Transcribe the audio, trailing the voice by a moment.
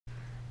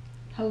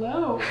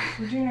Hello,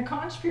 we're doing a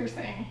conch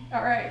piercing.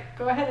 All right,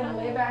 go ahead and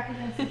lay back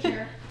against the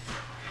chair.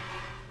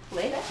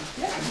 Lay back?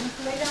 Yeah,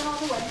 just lay down all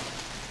the way.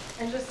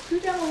 And just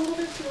scoot down a little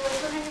bit so your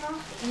legs are hanging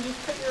off, and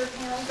just put your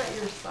hands at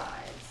your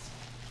sides.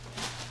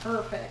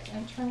 Perfect,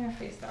 and turn your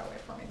face that way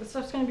for me. This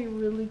stuff's gonna be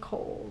really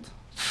cold.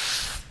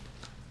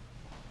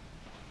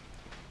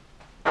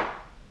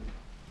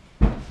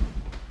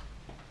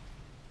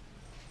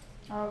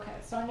 Okay,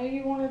 so I know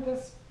you wanted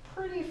this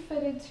pretty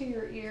fitted to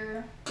your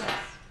ear. Yes.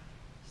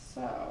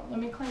 So let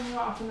me clean you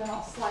off and then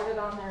I'll slide it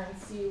on there and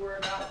see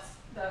where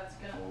that's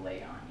gonna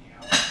lay on you.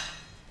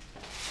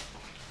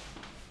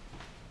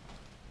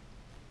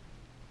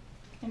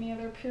 Any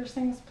other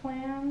piercings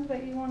planned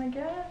that you want to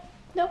get?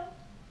 Nope.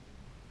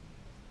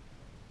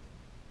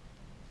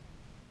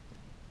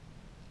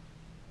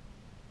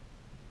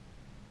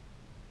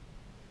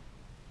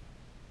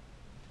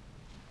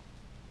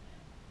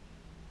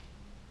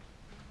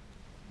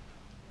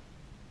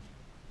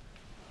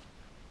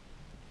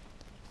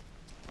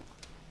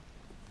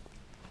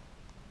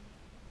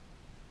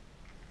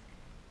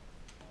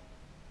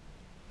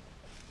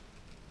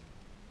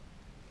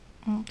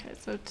 Okay,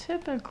 so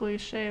typically,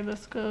 Shay,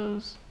 this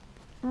goes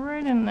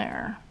right in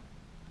there.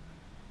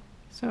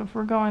 So if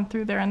we're going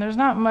through there, and there's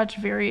not much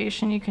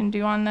variation you can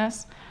do on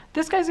this.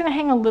 This guy's gonna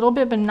hang a little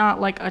bit, but not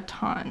like a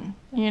ton.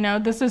 You know,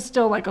 this is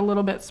still like a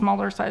little bit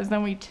smaller size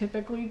than we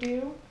typically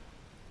do.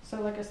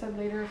 So like I said,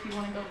 later if you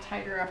wanna go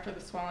tighter after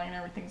the swelling and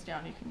everything's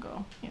down, you can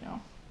go, you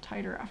know,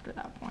 tighter after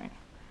that point.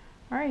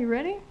 All right, you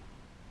ready?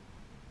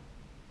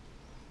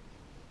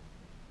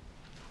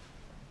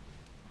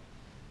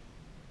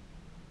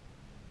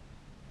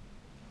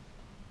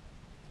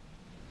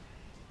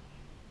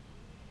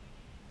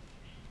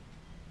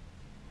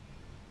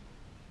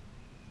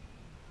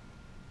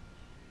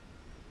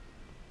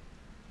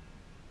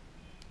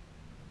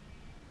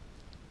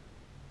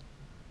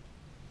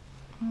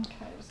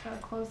 Okay, just gotta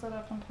close that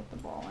up and put the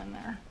ball in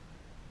there.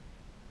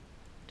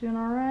 Doing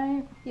all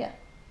right? Yeah.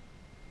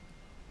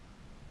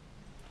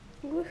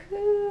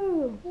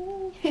 Woohoo!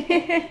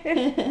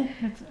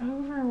 It's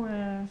over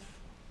with.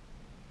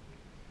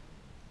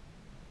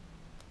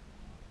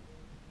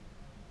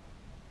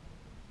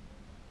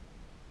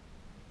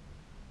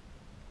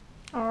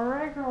 All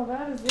right, girl,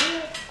 that is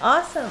it.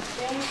 Awesome.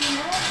 Thank you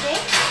much.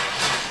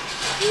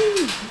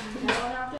 Thanks. Go